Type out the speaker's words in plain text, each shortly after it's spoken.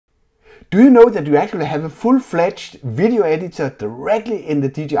Do you know that you actually have a full-fledged video editor directly in the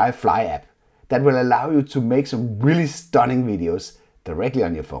DJI FLY app that will allow you to make some really stunning videos directly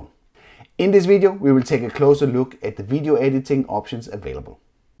on your phone? In this video, we will take a closer look at the video editing options available.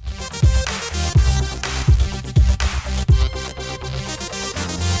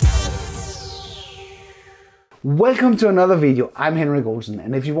 Welcome to another video. I'm Henrik Olsen,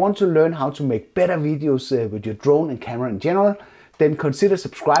 and if you want to learn how to make better videos with your drone and camera in general, then consider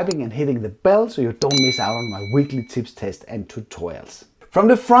subscribing and hitting the bell so you don't miss out on my weekly tips, tests and tutorials. From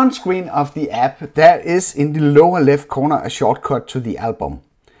the front screen of the app, there is in the lower left corner a shortcut to the album.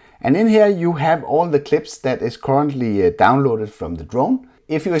 And in here you have all the clips that is currently downloaded from the drone.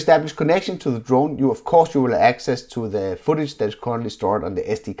 If you establish connection to the drone, you will have access to the footage that is currently stored on the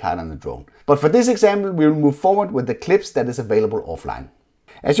SD card on the drone. But for this example, we will move forward with the clips that is available offline.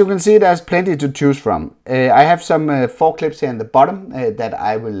 As you can see, there's plenty to choose from. I have some 4 clips here in the bottom that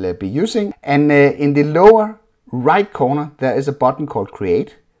I will be using. And in the lower right corner, there is a button called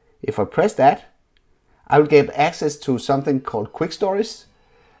Create. If I press that, I will get access to something called Quick Stories.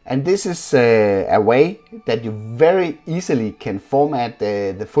 And this is a way that you very easily can format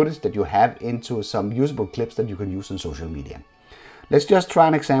the footage that you have into some usable clips that you can use on social media. Let's just try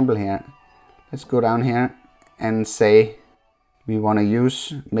an example here. Let's go down here and say we want to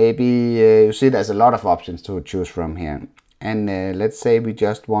use maybe, you see there's a lot of options to choose from here. And let's say we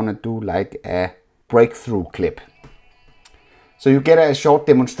just want to do like a breakthrough clip. So you get a short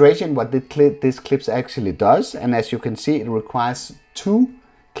demonstration what this clip actually does. And as you can see, it requires 2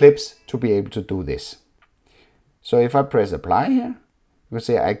 clips to be able to do this. So if I press apply here, you can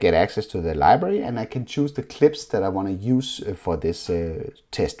see I get access to the library and I can choose the clips that I want to use for this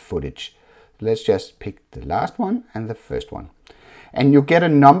test footage. Let's just pick the last one and the first one. And you get a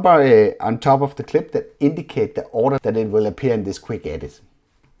number on top of the clip that indicate the order that it will appear in this quick edit.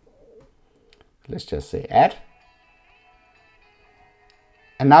 Let's just say add.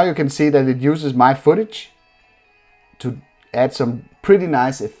 And now you can see that it uses my footage to add some pretty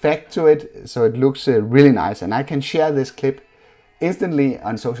nice effect to it, so it looks really nice, and I can share this clip instantly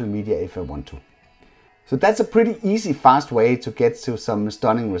on social media if I want to. So that's a pretty easy, fast way to get to some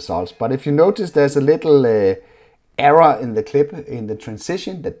stunning results. But if you notice, there's a little error in the clip, in the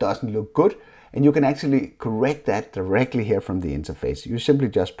transition, that doesn't look good, and you can actually correct that directly here from the interface. You simply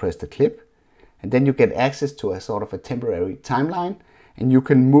just press the clip, and then you get access to a sort of a temporary timeline, and you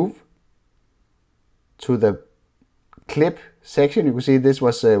can move to the clip section. You can see this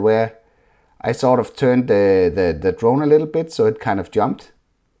was where I sort of turned the drone a little bit, so it kind of jumped.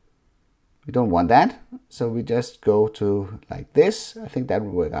 We don't want that, so we just go to like this. I think that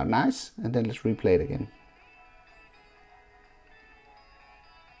will work out nice, and then let's replay it again.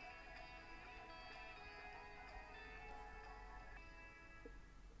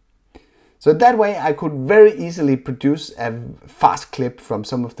 So that way I could very easily produce a fast clip from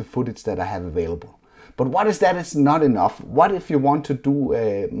some of the footage that I have available. But what if that is not enough? What if you want to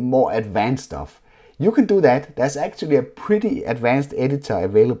do more advanced stuff? You can do that. There's actually a pretty advanced editor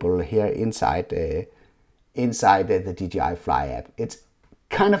available here inside the DJI FLY app. It's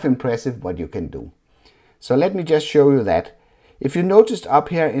kind of impressive what you can do. So let me just show you that. If you noticed up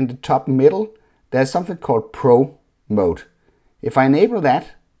here in the top middle, there's something called Pro mode. If I enable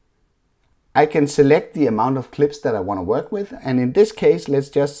that, I can select the amount of clips that I want to work with, and in this case let's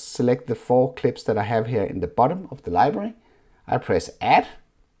just select the 4 clips that I have here in the bottom of the library. I press add,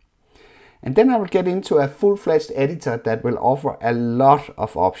 and then I will get into a full-fledged editor that will offer a lot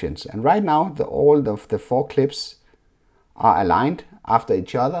of options. And right now all of the 4 clips are aligned after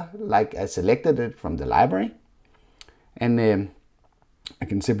each other, like I selected it from the library, and I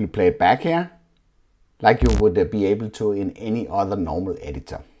can simply play it back here like you would be able to in any other normal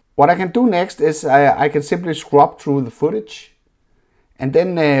editor. What I can do next is I can simply scrub through the footage, and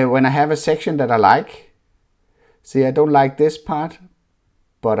then when I have a section that I like, see, I don't like this part,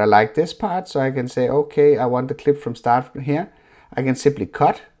 but I like this part, so I can say, okay, I want the clip from start here. I can simply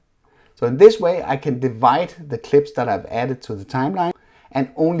cut. So in this way I can divide the clips that I've added to the timeline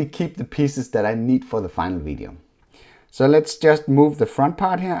and only keep the pieces that I need for the final video. So let's just move the front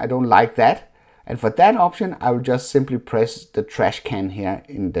part here. I don't like that. And for that option, I will just simply press the trash can here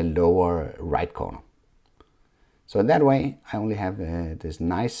in the lower right corner. So in that way, I only have this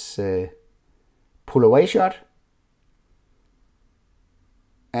nice pull away shot.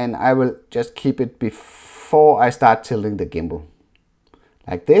 And I will just keep it before I start tilting the gimbal.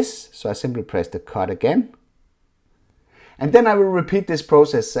 Like this. So I simply press the cut again. And then I will repeat this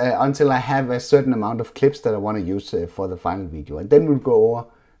process until I have a certain amount of clips that I want to use for the final video. And then we'll go over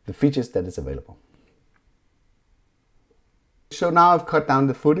the features that is available. So now I've cut down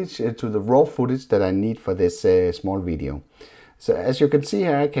the footage to the raw footage that I need for this small video. So as you can see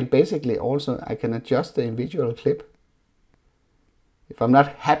here, I can basically I can adjust the individual clip. If I'm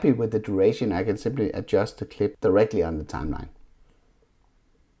not happy with the duration, I can simply adjust the clip directly on the timeline.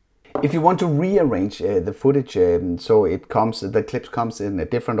 If you want to rearrange the footage so the clips comes in a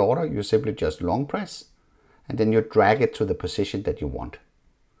different order, you simply just long press and then you drag it to the position that you want.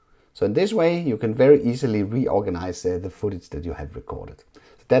 So in this way, you can very easily reorganize the footage that you have recorded.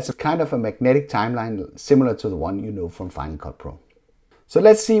 So that's a kind of a magnetic timeline similar to the one you know from Final Cut Pro. So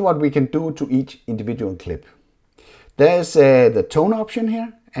let's see what we can do to each individual clip. There's the tone option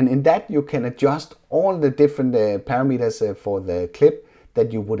here, and in that you can adjust all the different parameters for the clip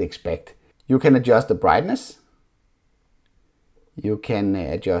that you would expect. You can adjust the brightness, you can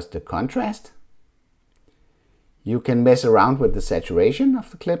adjust the contrast, you can mess around with the saturation of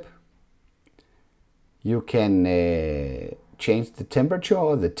the clip, you can change the temperature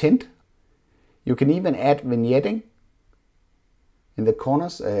or the tint, you can even add vignetting in the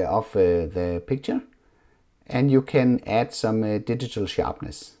corners of the picture, and you can add some digital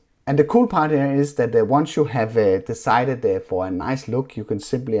sharpness. And the cool part here is that once you have decided for a nice look, you can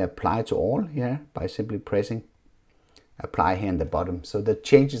simply apply to all here by simply pressing apply here in the bottom. So the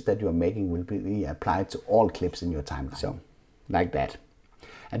changes that you're making will be applied to all clips in your timeline. So like that.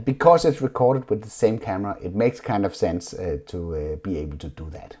 And because it's recorded with the same camera, it makes kind of sense to be able to do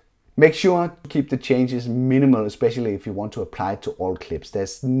that. Make sure to keep the changes minimal, especially if you want to apply it to all clips.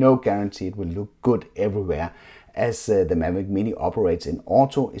 There's no guarantee it will look good everywhere, as the Mavic Mini operates in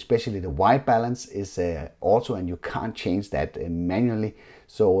auto, especially the white balance is auto and you can't change that manually,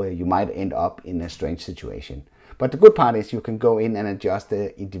 so you might end up in a strange situation. But the good part is you can go in and adjust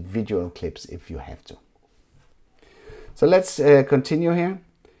the individual clips if you have to. So let's continue here.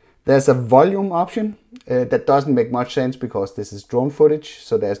 There's a volume option that doesn't make much sense because this is drone footage,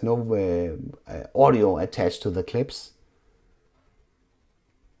 so there's no audio attached to the clips.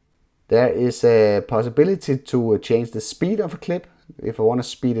 There is a possibility to change the speed of a clip. If I want to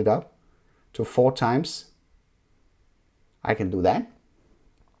speed it up to 4 times, I can do that.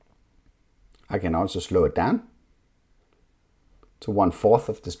 I can also slow it down to 1/4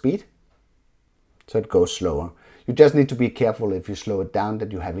 of the speed, so it goes slower. You just need to be careful if you slow it down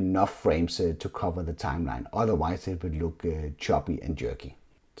that you have enough frames to cover the timeline. Otherwise it would look choppy and jerky.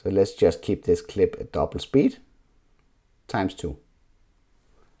 So let's just keep this clip at double speed ×2.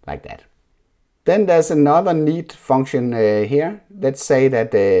 Like that. Then there's another neat function here. Let's say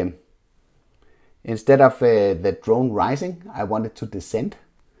that instead of the drone rising, I want it to descend.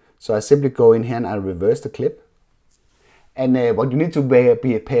 So I simply go in here and I reverse the clip. And what you need to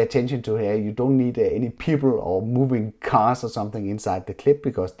pay attention to here, you don't need any people or moving cars or something inside the clip,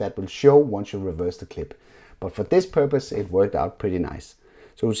 because that will show once you reverse the clip. But for this purpose, it worked out pretty nice.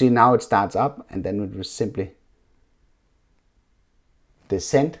 So you see now it starts up and then it will simply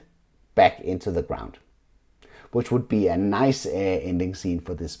descend back into the ground, which would be a nice ending scene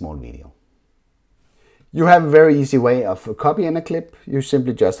for this small video. You have a very easy way of copying a clip. You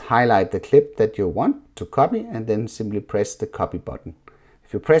simply just highlight the clip that you want to copy and then simply press the copy button.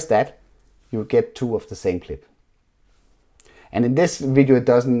 If you press that, you get 2 of the same clip. And in this video it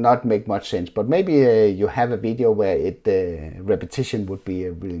does not make much sense, but maybe you have a video where repetition would be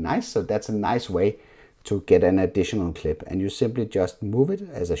really nice. So that's a nice way to get an additional clip, and you simply just move it,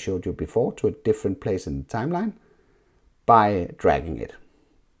 as I showed you before, to a different place in the timeline by dragging it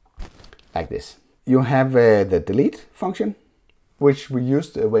like this. You have the delete function, which we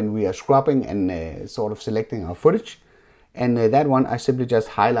used when we are scrubbing and sort of selecting our footage. And that one, I simply just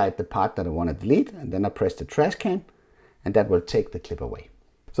highlight the part that I want to delete, and then I press the trash can, and that will take the clip away.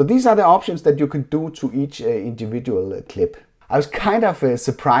 So these are the options that you can do to each individual clip. I was kind of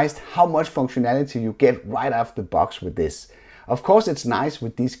surprised how much functionality you get right off the box with this. Of course, it's nice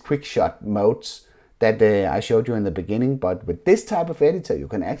with these quick shot modes that I showed you in the beginning, but with this type of editor, you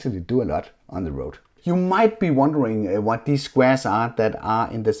can actually do a lot on the road. You might be wondering what these squares are that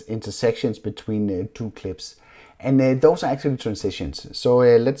are in the intersections between 2 clips. And those are actually transitions. So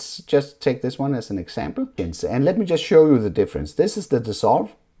let's just take this one as an example. And let me just show you the difference. This is the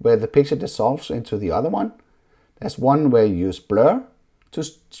dissolve, where the picture dissolves into the other one. There's one where you use blur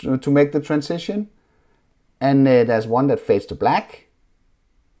to make the transition. And there's one that fades to black.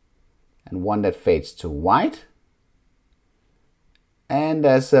 And one that fades to white. And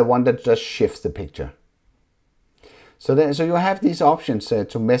there's one that just shifts the picture. So you have these options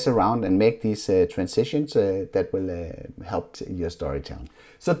to mess around and make these transitions that will help your storytelling.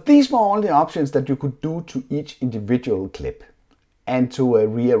 So these were all the options that you could do to each individual clip. and to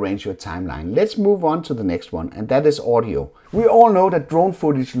rearrange your timeline. Let's move on to the next one, and that is audio. We all know that drone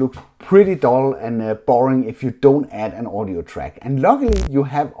footage looks pretty dull and boring if you don't add an audio track. And luckily you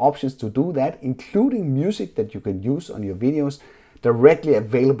have options to do that, including music that you can use on your videos directly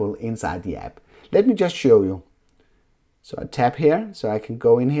available inside the app. Let me just show you. So I tap here, so I can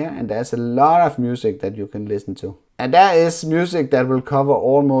go in here, and there's a lot of music that you can listen to. And there is music that will cover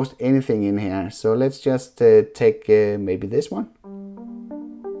almost anything in here. So let's just take maybe this one.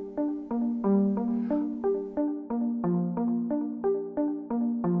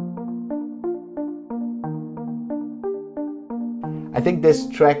 I think this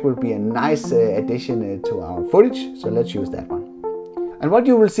track will be a nice addition to our footage, so let's use that one. And what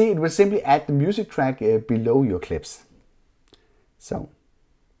you will see, it will simply add the music track below your clips. So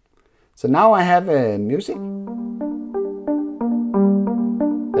now I have music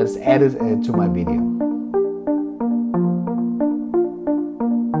that's added to my video.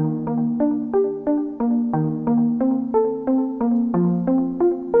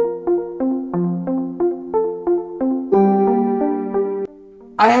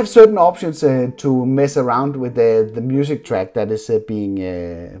 I have certain options to mess around with the music track that is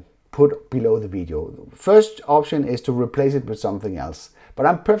being put below the video. First option is to replace it with something else, but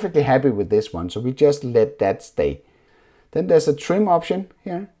I'm perfectly happy with this one, so we just let that stay. Then there's a trim option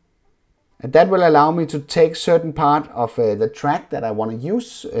here, and that will allow me to take certain part of the track that I want to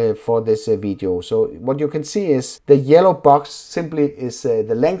use for this video. So what you can see is the yellow box simply is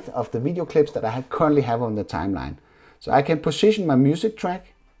the length of the video clips that I currently have on the timeline. So I can position my music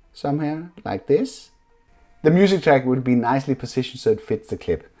track somewhere like this. The music track will be nicely positioned so it fits the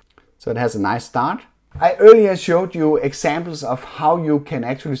clip. So it has a nice start. I earlier showed you examples of how you can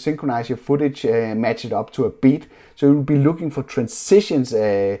actually synchronize your footage, match it up to a beat. So you'll be looking for transitions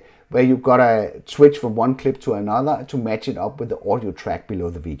where you've got to switch from one clip to another to match it up with the audio track below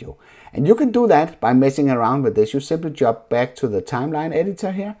the video. And you can do that by messing around with this. You simply jump back to the timeline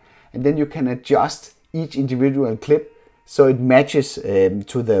editor here, and then you can adjust each individual clip so it matches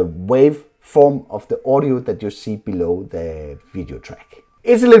to the waveform of the audio that you see below the video track.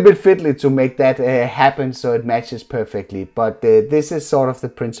 It's a little bit fiddly to make that happen so it matches perfectly, but this is sort of the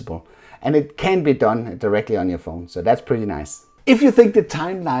principle, and it can be done directly on your phone, so that's pretty nice. If you think the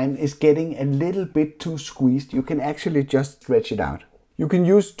timeline is getting a little bit too squeezed, you can actually just stretch it out. You can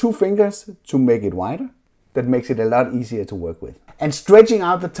use 2 fingers to make it wider. That makes it a lot easier to work with. And stretching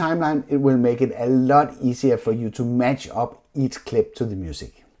out the timeline, it will make it a lot easier for you to match up each clip to the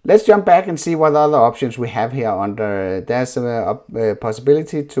music. Let's jump back and see what other options we have here under. There's a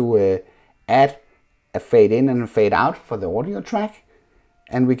possibility to add a fade in and a fade out for the audio track.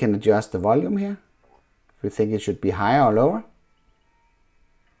 And we can adjust the volume here. If we think it should be higher or lower.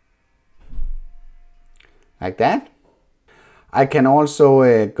 Like that. I can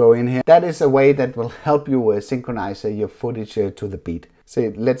also go in here. That is a way that will help you synchronize your footage to the beat.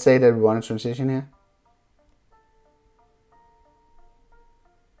 So let's say that we want to transition here.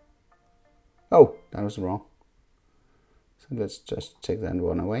 Oh, that was wrong. So let's just take that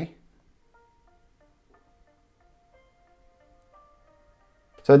one away.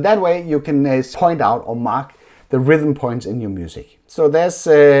 So that way you can point out or mark the rhythm points in your music. So there's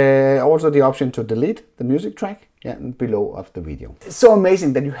also the option to delete the music track. Yeah, below of the video. It's so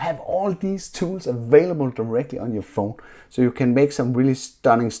amazing that you have all these tools available directly on your phone, so you can make some really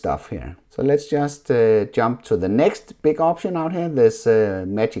stunning stuff here. So let's just jump to the next big option out here, this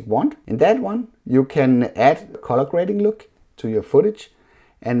magic wand. In that one, you can add color grading look to your footage.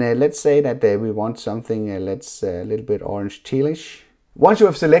 And let's say that we want something let's a little bit orange tealish. Once you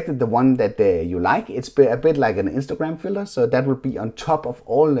have selected the one that you like, it's a bit like an Instagram filter, so that will be on top of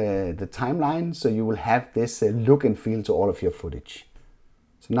all the timeline, so you will have this look and feel to all of your footage.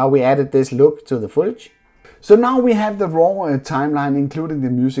 So now we added this look to the footage. So now we have the raw timeline including the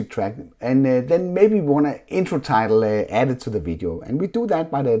music track, and then maybe we want an intro title added to the video, and we do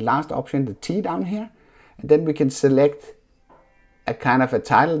that by the last option, the T down here, and then we can select a kind of a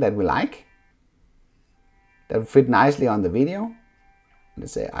title that we like, that will fit nicely on the video.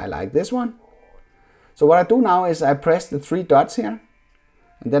 Let's say I like this one. So what I do now is I press the 3 dots here,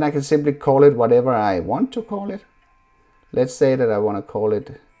 and then I can simply call it whatever I want to call it. Let's say that I want to call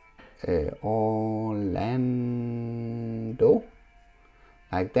it Orlando,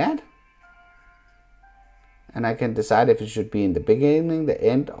 like that. And I can decide if it should be in the beginning, the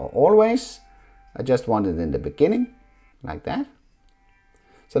end, or always. I just want it in the beginning, like that.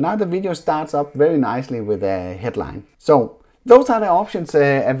 So now the video starts up very nicely with a headline. So those are the options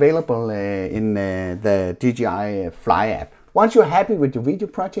available in the DJI FLY app. Once you're happy with your video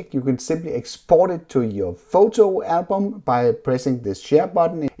project, you can simply export it to your photo album by pressing this share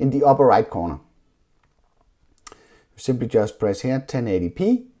button in the upper right corner. You simply just press here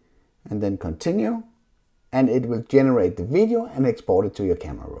 1080p and then continue, and it will generate the video and export it to your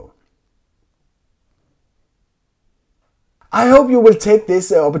camera roll. I hope you will take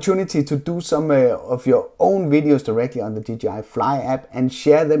this opportunity to do some of your own videos directly on the DJI FLY app and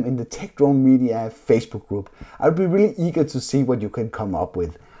share them in the Tech Drone Media Facebook group. I'll be really eager to see what you can come up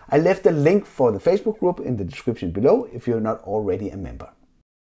with. I left a link for the Facebook group in the description below if you're not already a member.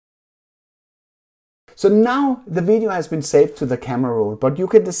 So now the video has been saved to the camera roll, but you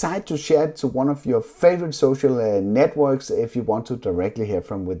can decide to share it to one of your favorite social networks if you want to directly hear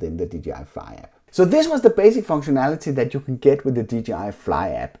from within the DJI FLY app. So this was the basic functionality that you can get with the DJI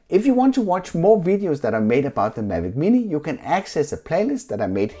FLY app. If you want to watch more videos that are made about the Mavic Mini, you can access a playlist that I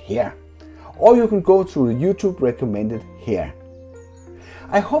made here. Or you can go through the YouTube recommended here.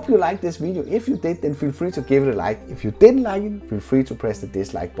 I hope you liked this video. If you did, then feel free to give it a like. If you didn't like it, feel free to press the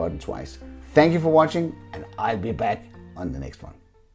dislike button twice. Thank you for watching, and I'll be back on the next one.